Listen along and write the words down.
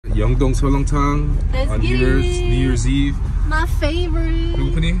영동 설렁탕 on New Year's Eve. My favorite.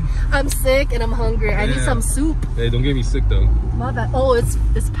 배고프니? I'm sick and I'm hungry. I need some soup. Hey, don't get me sick though. My bad. Oh, it's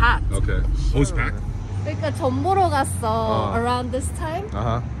packed. Okay. Oh, it's packed? 그러니까 전 보러 갔어 around this time.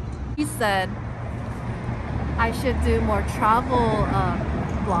 He said I should do more travel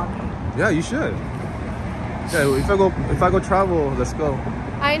vlogging. Yeah, you should. Yeah, if I go travel, let's go.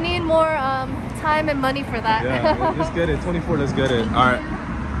 I need more time and money for that. Yeah, let's get it. 24, let's get it. All right.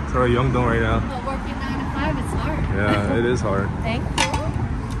 So we're Yeongdong right now. But working 9 to 5, it's hard. Yeah, it is hard. Thank you.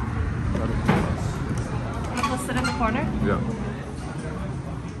 Wanna go sit in the corner? Yeah.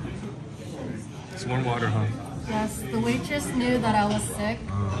 It's warm water, huh? Yes, the waitress knew that I was sick,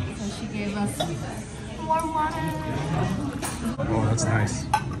 so she gave us warm water. Oh, that's nice.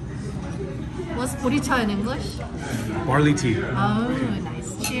 What's boricha in English? Barley tea. Oh,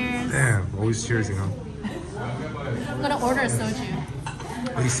 nice. Cheers. Damn, always cheersing, huh? I'm gonna order a soju.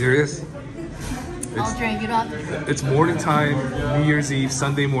 Are you serious? I'll drink it up. It's morning time, New Year's Eve,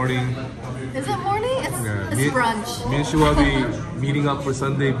 Sunday morning. Is it morning? It's brunch. Me and Shua will be meeting up for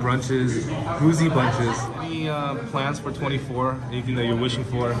Sunday brunches, boozy bunches. Any plans for 24? Anything that you're wishing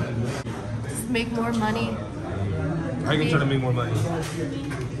for? Just make more money. How are you gonna try to make more money?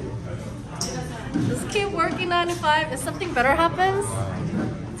 Just keep working 9 to 5. If something better happens,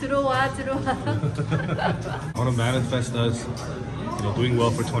 들어와. I want to manifest us, doing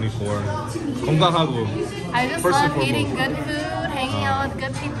well for 24. 건강하고. I just love eating good food, hanging out with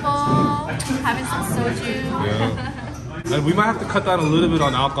good people, having some soju. Yeah. And we might have to cut down a little bit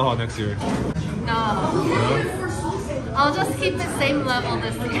on alcohol next year. No. I'll just keep the same level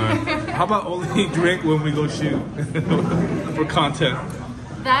this year. How about only drink when we go shoot for content?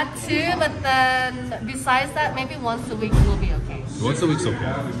 That too, but then besides that, maybe once a week will be okay. Once a week's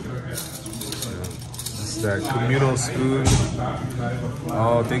okay. It's that communal spoon.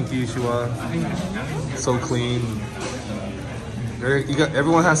 Oh, thank you, Shua. So clean.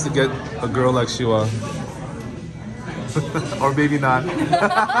 Everyone has to get a girl like Shua. Or maybe not.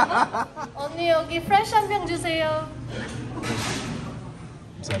 언니 여기 fresh 한 병 주세요.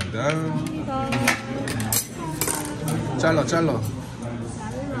 감사합니다. 잘라.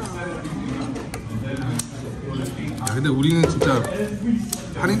 근데 우리는 진짜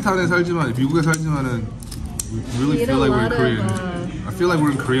한인타운에 살지만 미국에 살지만은 we really feel like we're in Korea. I feel like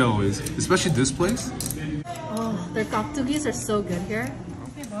we're in Korea always, especially this place. Oh, their 깍두기s are so good here.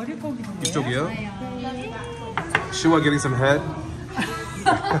 이쪽이요? Shua getting some head.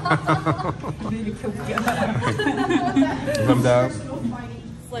 감사합니다.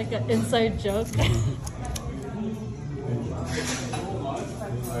 It's like an inside joke.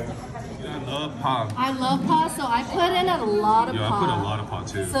 I love pa, so I put in a lot of pa. Yeah, I put a lot of pa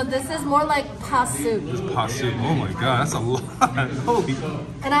too. So this is more like pa soup. This is pa soup. Oh my god, that's a lot. Holy.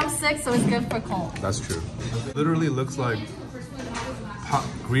 And I'm sick, so it's good for cold. That's true. Literally looks like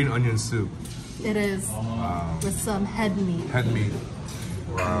green onion soup. It is. Wow. With some head meat. Head meat.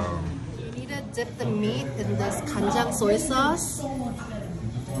 Wow. You need to dip the meat in this 간장 soy sauce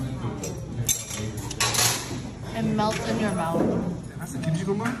and melt in your mouth. That's the kimchi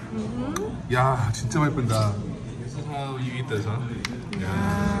guma? Yeah, 진짜 맛있다. This is how you eat this, huh? Yeah.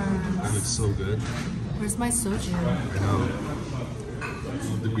 That looks so good. Where's my soju? I know.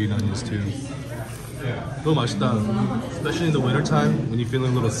 Love the green onions too. 너무 맛있다. Especially in the winter time when you're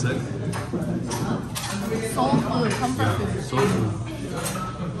feeling a little sick. Soul food, comfort food. Soul food.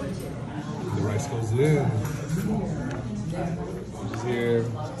 The rice goes in. It's here.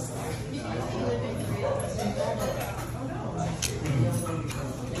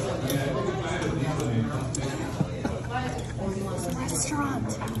 Restaurant.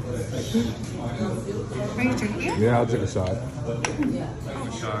 Are you drinking? Yeah, I'll take a shot.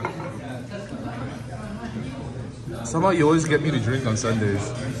 Somehow you always get me to drink on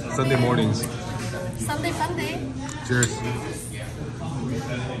Sundays. Sunday mornings. Sunday fun day. Cheers.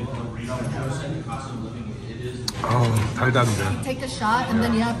 Oh, 달달한데. Take a shot and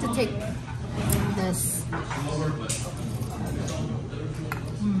then you have to take this.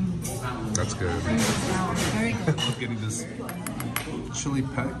 That's good. Very good. I'm getting this chili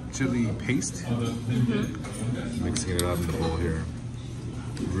paste. Mixing it up in the bowl here.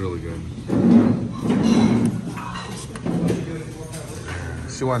 Really good.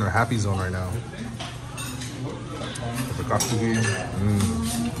 She's in her happy zone right now. With the 깍두기.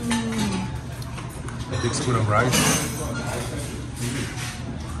 A big spoon of rice.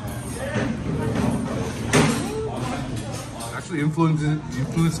 Actually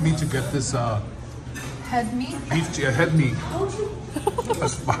influenced me to get this Head meat? head meat.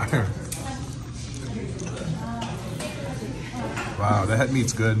 That's fire. Wow, the head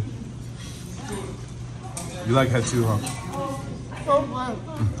meat's good. You like head too, huh? So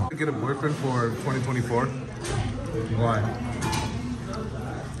good. Get a boyfriend for 2024? Why?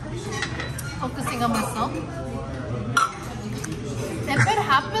 Focusing on myself. If it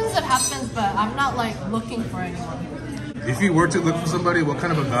happens, but I'm not like looking for anyone. If you were to look for somebody, what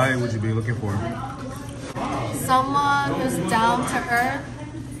kind of a guy would you be looking for? Someone who's down to earth.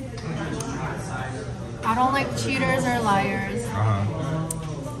 I don't like cheaters or liars.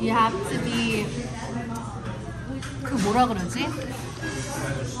 You have to be 그 뭐라 그러지?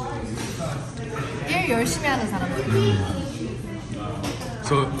 일 열심히 하는 사람.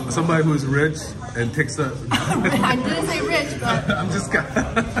 So somebody who is rich and takes a. I didn't say rich, but I'm just.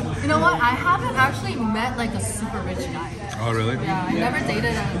 You know what? I haven't actually met like a super rich guy. Oh really? Yeah, I never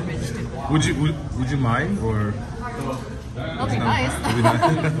dated a rich dude. Would you mind or? That'll be nice. That'd be nice.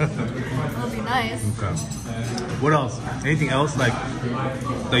 That'll be nice. Okay. What else? Anything else like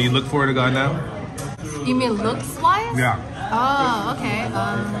that you look for in a guy now? You mean looks wise? Yeah. Oh, okay.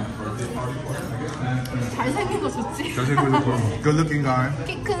 잘생긴 거 좋지. Good looking guy.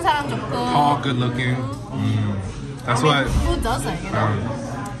 키 큰 사람 좋고. All good looking. That's why. Who doesn't, you know?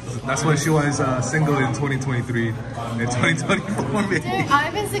 That's why she was single in 2023 and 2024 maybe. Dude,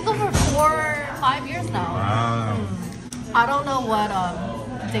 I've been single for 5 years now. Wow. I don't know what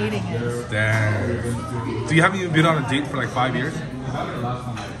dating is. Damn. So you haven't even been on a date for like 5 years?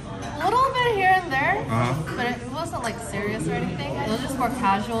 A little bit here and there, but it wasn't like serious or anything. It was just more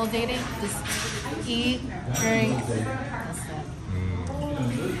casual dating. Just eat, drink. That's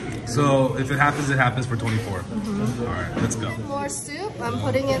it. So if it happens for 24. Alright, let's go. More soup. I'm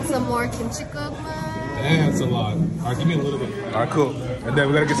putting in some more kimchi gukman. Yeah, it's a lot. Alright, give me a little bit. Alright, cool. And then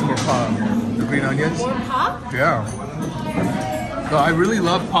we gotta get some more the green onions. More pop? Yeah. No, I really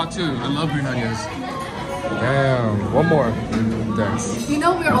love pot too. I love green onions. Damn, one more. Thanks. You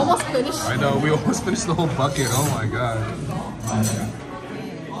know, we're almost finished. I know, we almost finished the whole bucket. Oh my god.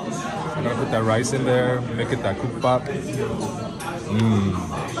 I'm gonna put that rice in there, make it that kukbap.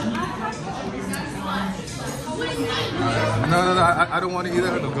 No, I don't want to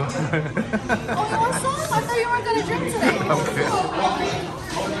either. No, go. Oh, you want some? I thought you weren't gonna drink today. Okay.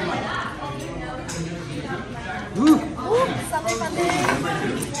 Ooh,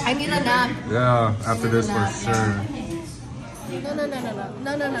 I need a nap. Yeah, after this for sure.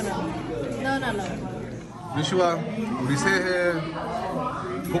 No. 미슈아, 우리 새해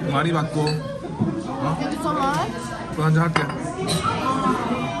복 많이 받고. Thank you so much. 또 한잔 할게.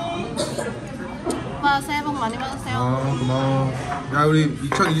 오빠 새해 복 많이 받으세요. 고마워. 야, 우리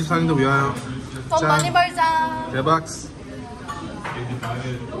 2024년도 위하여. 돈 많이 벌자. 대박.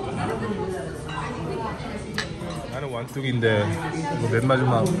 나는 완뚝인데 몇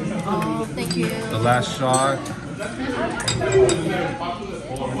마지막. Oh, thank you. The last shot.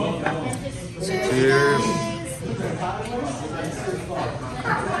 Cheers.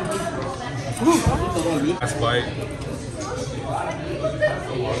 Last bite.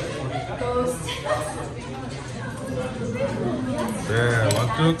 Yeah,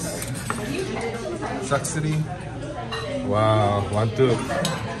 완뚝. 싹쓸이. Wow, 완뚝.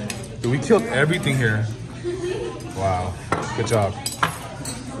 We killed everything here. Wow, good job.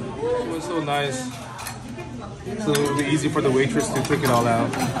 It was so nice. So it'll be easy for the waitress to take it all out.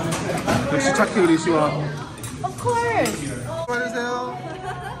 역시 착해 우리 시와. Of course. 안녕하세요.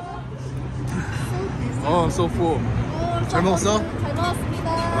 Oh, so full. 잘 먹었어? 잘 먹었습니다.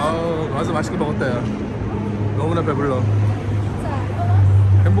 와서 맛있게 먹었다 야. 너무나 배불러.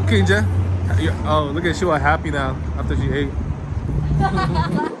 행복해 이제? Oh, look at Shiwa happy now after she ate.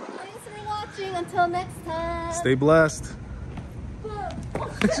 Thanks for watching. Until next time. Stay blessed.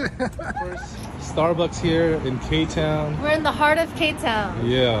 Starbucks here in Koreatown. We're in the heart of K-Town.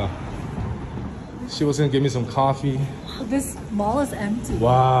 Yeah. She was gonna give me some coffee. This mall is empty.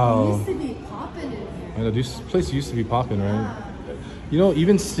 Wow. It used to be popping in here. I know this place used to be popping, right? You know,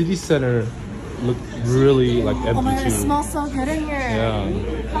 even city center looked really like empty Oh my god, too. it smells so good in here. Yeah.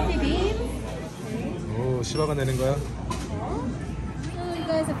 Coffee beans? 오, 시바가 내는 거야? So you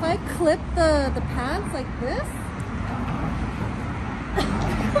guys, if I clip the pants like this.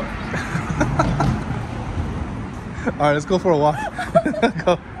 Alright, let's go for a walk.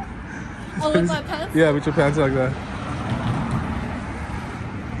 Go. Oh, with my pants? Yeah, with your pants like that.